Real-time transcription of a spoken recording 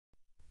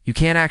You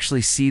can't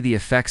actually see the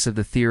effects of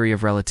the theory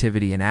of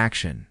relativity in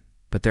action,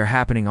 but they're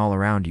happening all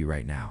around you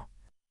right now.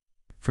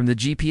 From the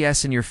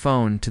GPS in your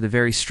phone to the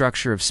very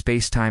structure of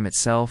space-time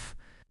itself,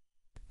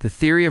 the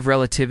theory of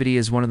relativity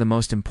is one of the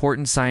most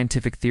important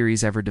scientific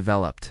theories ever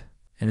developed,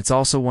 and it's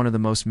also one of the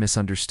most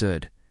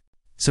misunderstood.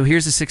 So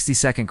here's a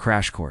 60-second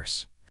crash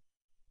course.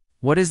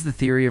 What is the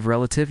theory of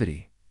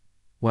relativity?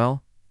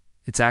 Well,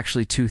 it's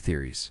actually two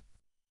theories.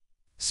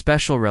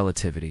 Special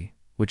relativity,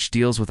 which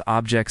deals with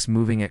objects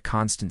moving at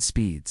constant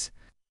speeds,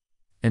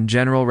 and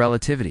general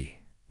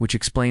relativity, which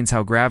explains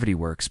how gravity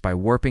works by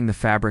warping the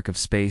fabric of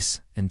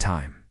space and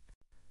time.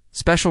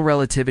 Special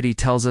relativity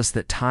tells us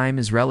that time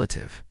is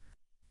relative.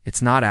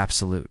 It's not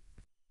absolute.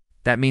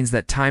 That means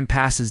that time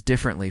passes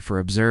differently for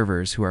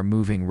observers who are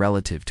moving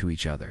relative to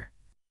each other.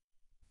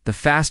 The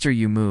faster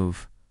you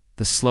move,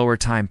 the slower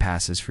time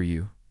passes for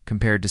you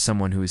compared to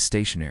someone who is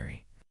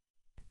stationary.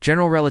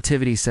 General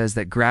relativity says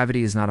that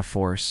gravity is not a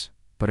force,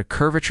 but a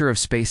curvature of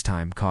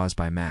space-time caused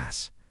by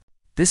mass.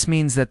 This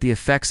means that the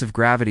effects of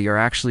gravity are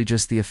actually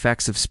just the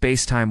effects of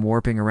space-time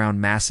warping around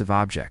massive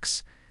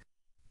objects.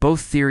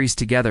 Both theories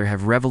together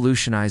have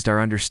revolutionized our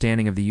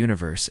understanding of the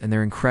universe, and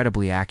they're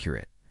incredibly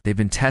accurate. They've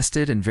been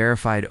tested and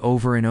verified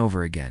over and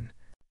over again.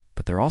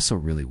 But they're also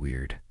really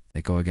weird.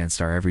 They go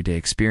against our everyday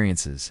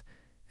experiences,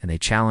 and they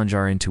challenge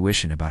our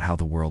intuition about how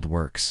the world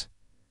works.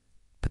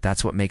 But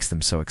that's what makes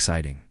them so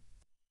exciting.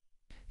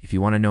 If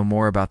you want to know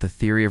more about the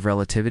theory of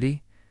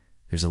relativity,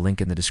 there's a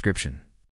link in the description.